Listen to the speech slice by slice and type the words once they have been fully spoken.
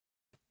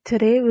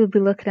Today we'll be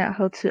looking at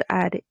how to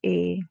add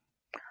a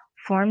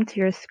form to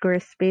your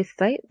SquareSpace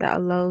site that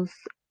allows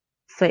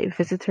site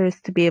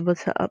visitors to be able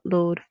to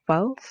upload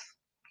files.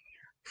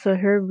 So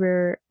here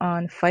we're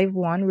on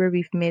 5.1 where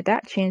we've made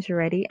that change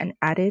already and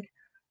added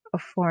a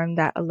form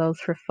that allows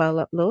for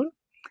file upload.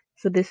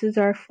 So this is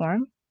our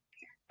form,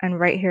 and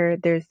right here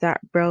there's that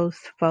browse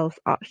files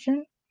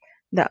option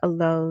that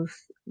allows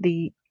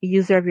the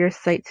user of your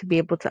site to be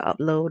able to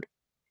upload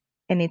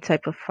any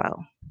type of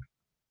file.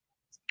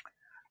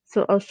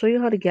 So I'll show you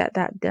how to get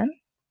that done.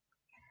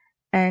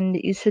 And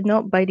you should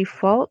note, by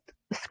default,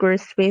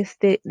 Squarespace,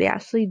 they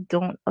actually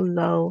don't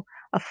allow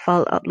a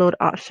file upload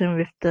option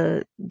with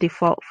the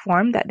default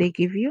form that they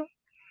give you.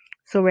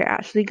 So we're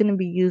actually going to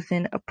be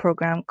using a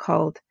program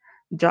called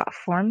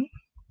JotForm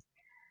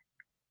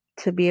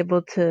to be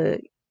able to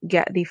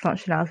get the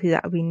functionality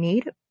that we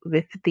need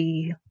with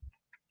the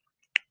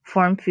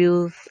form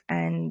fields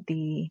and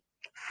the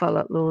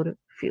file upload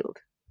field.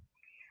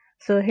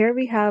 So here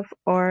we have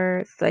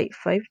our site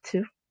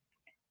 5.2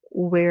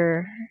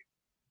 where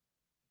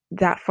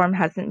that form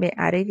hasn't been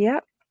added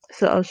yet.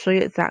 So I'll show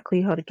you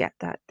exactly how to get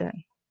that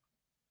done.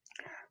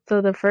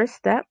 So the first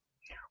step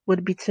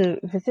would be to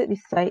visit the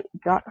site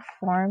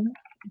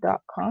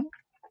JotForm.com.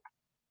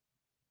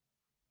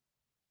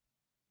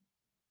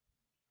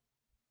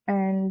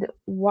 And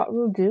what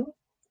we'll do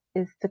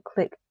is to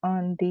click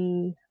on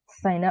the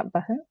sign up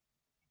button.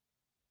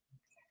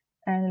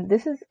 And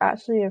this is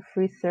actually a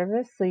free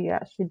service, so you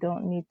actually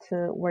don't need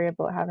to worry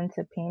about having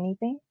to pay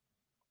anything.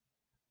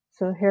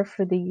 So here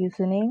for the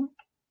username,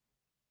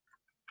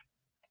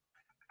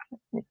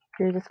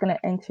 you're just going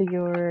to enter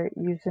your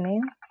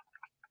username,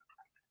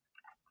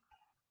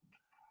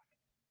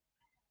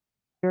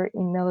 your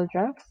email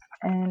address,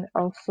 and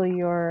also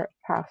your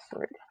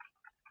password.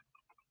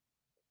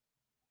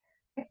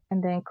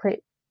 And then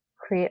click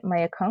create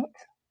my account.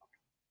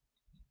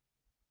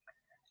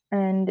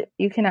 And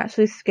you can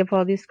actually skip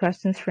all these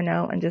questions for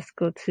now and just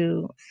go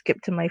to skip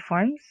to my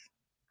forms.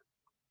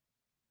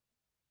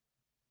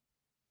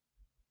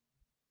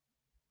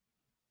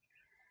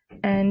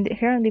 And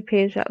here on the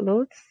page that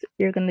loads,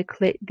 you're going to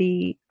click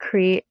the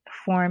create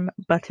form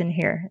button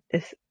here,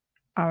 this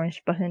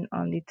orange button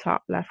on the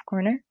top left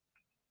corner.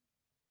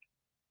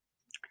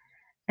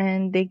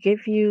 And they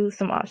give you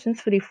some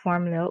options for the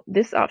form layout.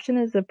 This option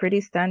is a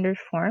pretty standard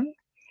form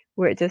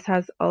where it just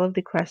has all of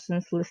the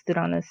questions listed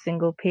on a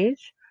single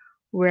page.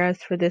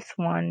 Whereas for this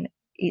one,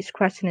 each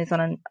question is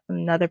on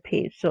another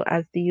page. So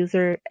as the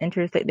user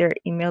enters like their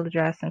email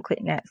address and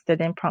click next, they're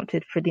then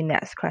prompted for the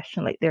next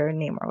question, like their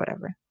name or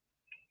whatever.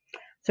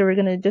 So we're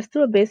going to just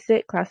do a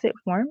basic classic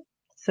form.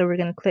 So we're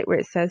going to click where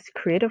it says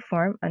create a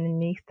form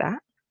underneath that.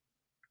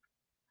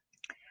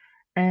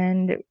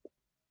 And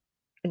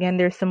again,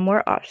 there's some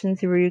more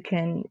options where you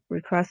can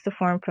request the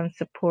form from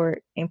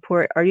support,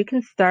 import, or you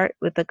can start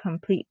with a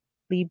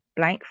completely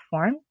blank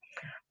form.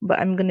 But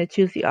I'm going to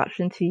choose the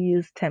option to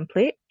use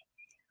template.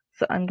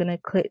 So I'm going to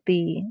click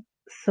the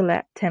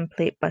select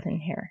template button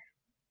here.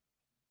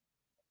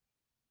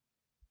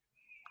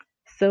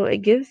 So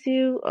it gives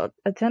you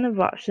a ton of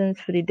options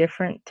for the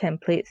different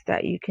templates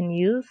that you can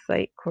use,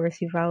 like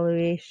course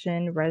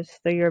evaluation,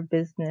 register your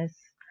business.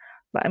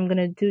 But I'm going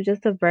to do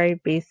just a very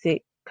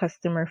basic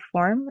customer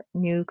form,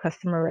 new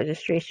customer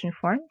registration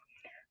form.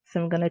 So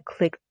I'm going to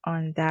click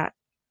on that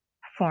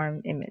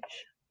form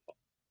image.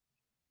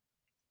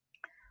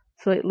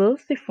 So it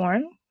loads the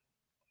form.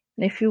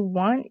 And if you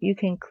want, you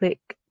can click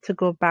to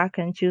go back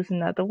and choose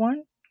another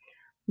one.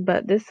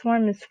 But this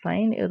form is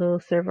fine. It'll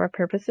serve our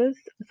purposes.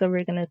 So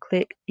we're going to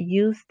click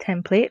use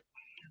template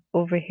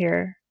over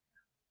here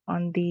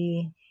on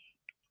the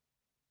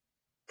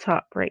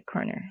top right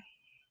corner.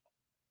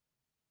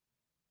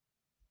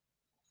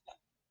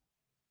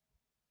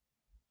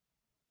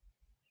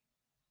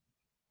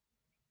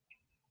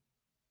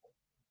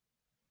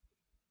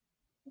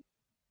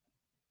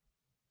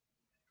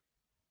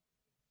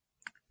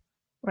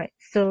 Right,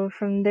 so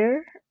from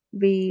there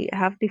we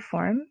have the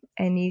form,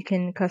 and you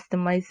can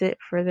customize it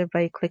further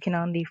by clicking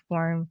on the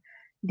form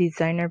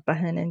designer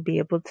button and be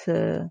able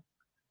to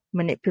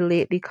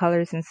manipulate the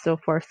colors and so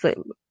forth, so it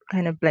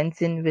kind of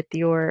blends in with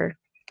your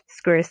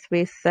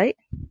Squarespace site.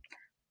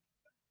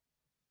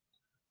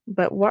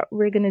 But what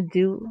we're going to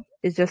do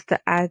is just to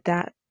add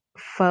that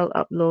file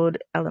upload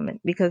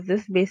element, because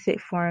this basic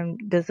form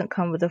doesn't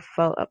come with a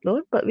file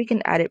upload, but we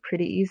can add it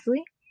pretty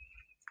easily.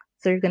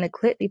 So you're going to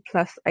click the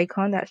plus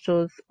icon that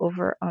shows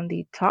over on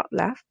the top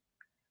left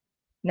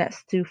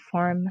next to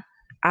form,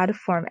 add a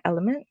form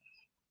element.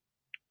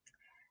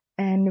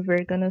 And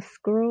we're going to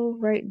scroll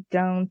right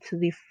down to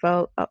the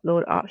file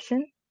upload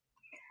option.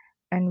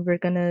 And we're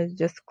going to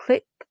just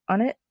click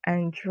on it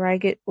and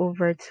drag it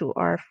over to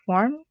our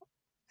form,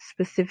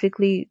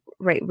 specifically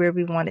right where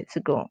we want it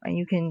to go. And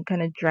you can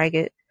kind of drag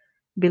it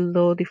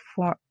below the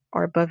form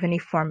or above any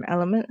form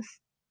elements,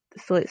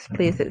 so it's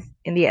placed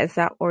in the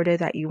exact order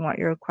that you want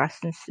your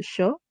questions to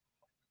show.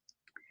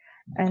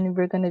 And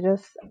we're going to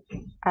just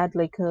add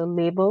like a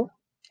label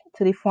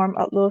to the form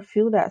upload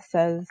field that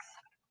says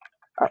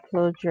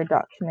upload your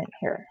document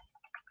here.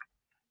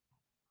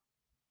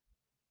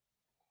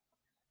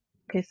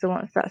 Okay, so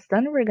once that's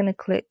done, we're going to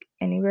click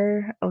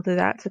anywhere out of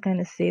that to kind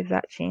of save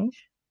that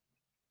change.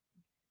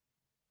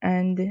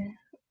 And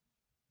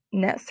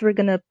next, we're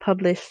going to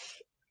publish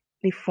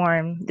this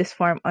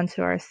form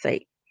onto our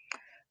site.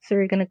 So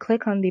we're going to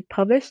click on the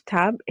Publish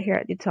tab here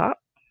at the top.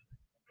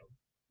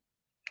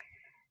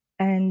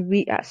 And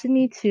we actually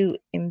need to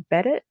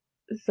embed it.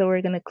 So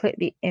we're going to click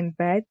the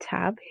Embed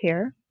tab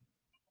here.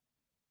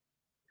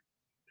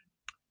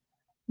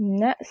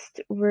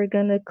 Next, we're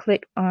going to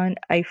click on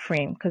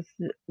iframe because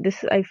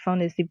this I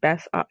found is the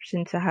best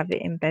option to have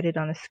it embedded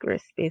on a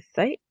Squarespace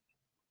site.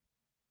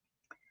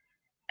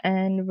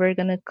 And we're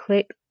going to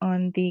click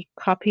on the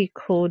Copy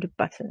Code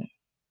button.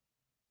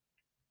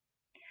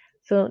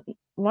 So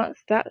once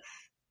that's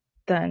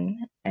done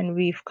and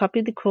we've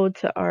copied the code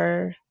to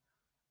our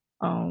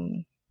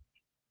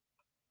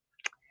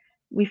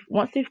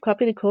once we've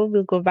copied the code,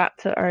 we'll go back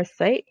to our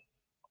site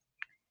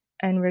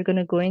and we're going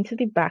to go into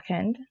the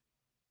backend.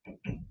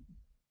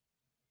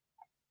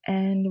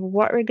 And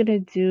what we're going to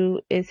do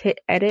is hit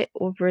edit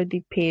over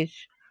the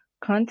page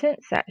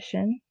content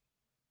section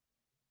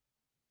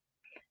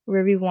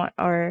where we want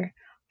our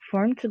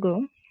form to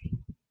go.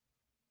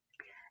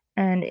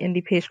 And in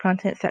the page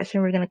content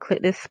section, we're going to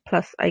click this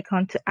plus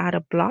icon to add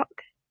a block.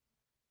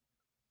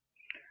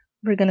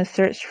 We're going to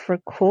search for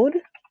code.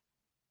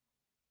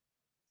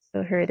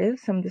 So here it is.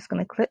 I'm just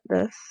going to click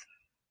this.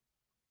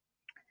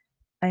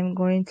 I'm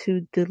going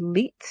to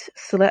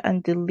select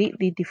and delete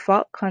the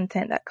default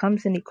content that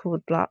comes in the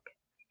code block.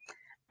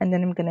 And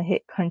then I'm going to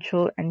hit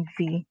Control and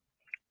V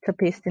to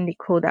paste in the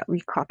code that we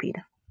copied.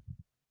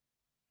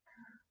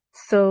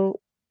 So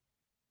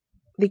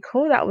the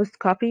code that was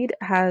copied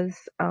has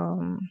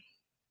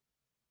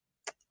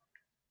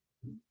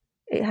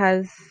it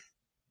has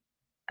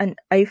an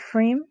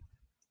iframe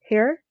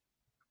here,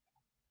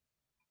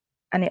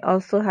 and it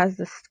also has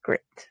the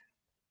script.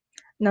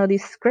 Now the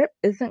script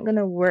isn't going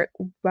to work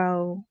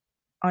well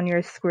on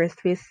your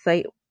Squarespace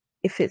site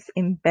if it's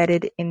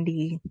embedded in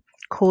the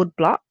code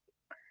block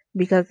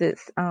because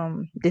it's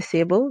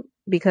disabled,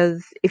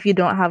 because if you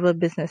don't have a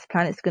business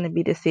plan, it's going to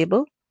be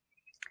disabled.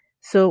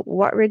 So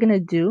what we're going to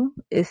do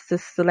is to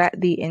select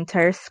the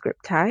entire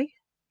script tag.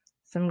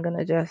 So I'm going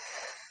to just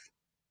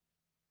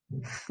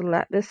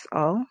select this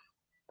all.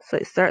 So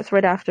it starts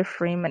right after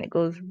frame and it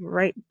goes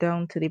right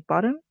down to the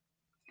bottom.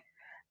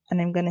 And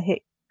I'm going to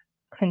hit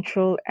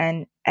Control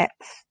and X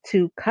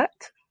to cut.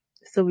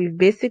 So we've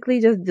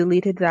basically just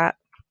deleted that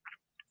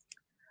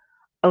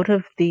out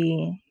of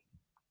the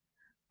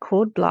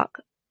code block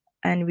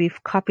and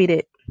we've copied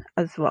it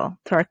as well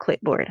to our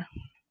clipboard.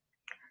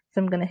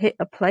 So I'm going to hit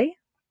apply.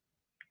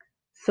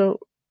 So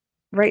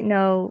right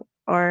now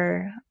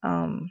our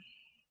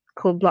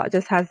code block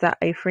just has that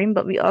iframe,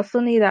 but we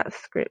also need that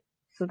script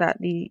so that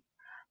the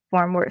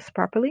form works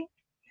properly.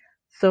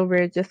 So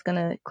we're just going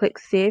to click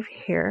save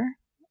here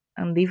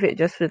and leave it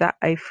just with that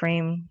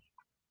iframe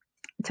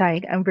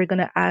tag, and we're going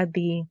to add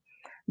the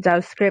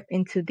JavaScript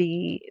into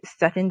the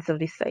settings of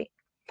the site.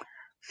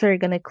 So you're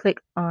going to click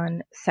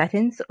on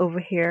settings over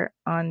here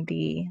on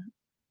the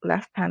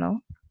left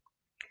panel.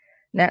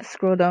 Next,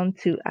 scroll down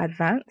to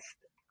advanced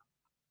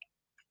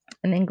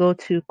and then go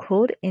to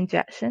code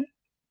injection.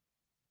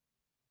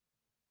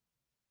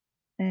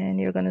 And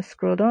you're going to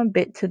scroll down a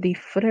bit to the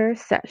footer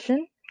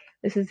section.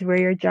 This is where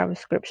your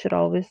JavaScript should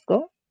always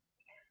go.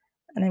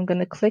 And I'm going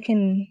to click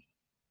in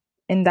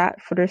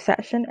that footer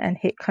section and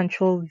hit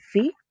Control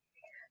V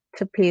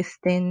to paste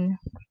in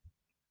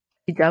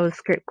the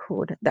JavaScript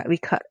code that we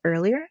cut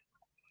earlier.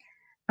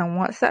 And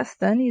once that's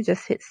done, you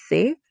just hit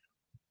save.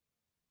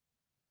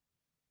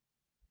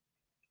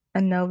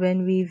 And now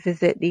when we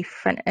visit the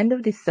front end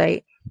of the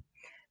site,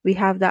 we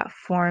have that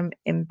form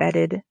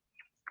embedded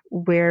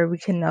where we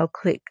can now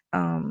click,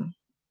 the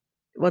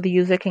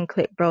user can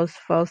click browse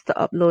files to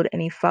upload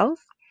any files.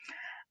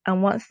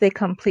 And once they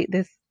complete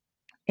this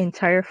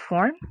entire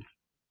form,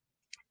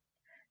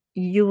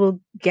 you will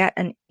get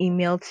an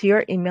email to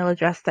your email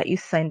address that you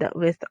signed up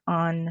with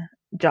on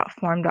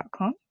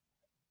JotForm.com.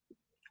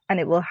 And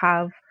it will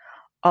have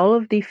all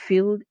of the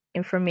field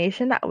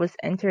information that was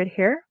entered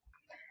here,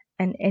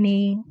 and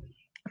any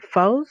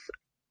files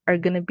are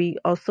going to be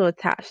also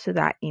attached to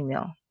that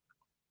email.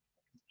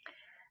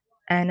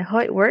 And how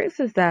it works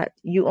is that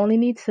you only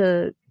need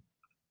to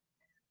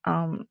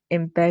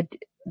embed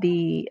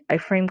the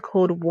iframe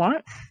code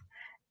once,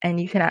 and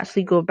you can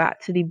actually go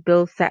back to the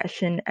build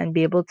section and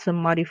be able to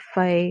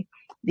modify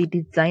the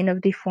design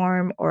of the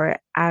form or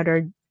add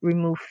or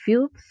remove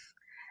fields,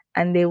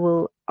 and they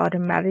will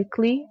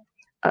automatically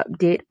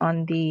update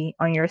on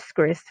your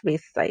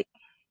Squarespace site.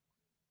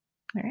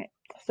 All right,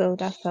 so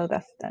that's how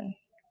that's done.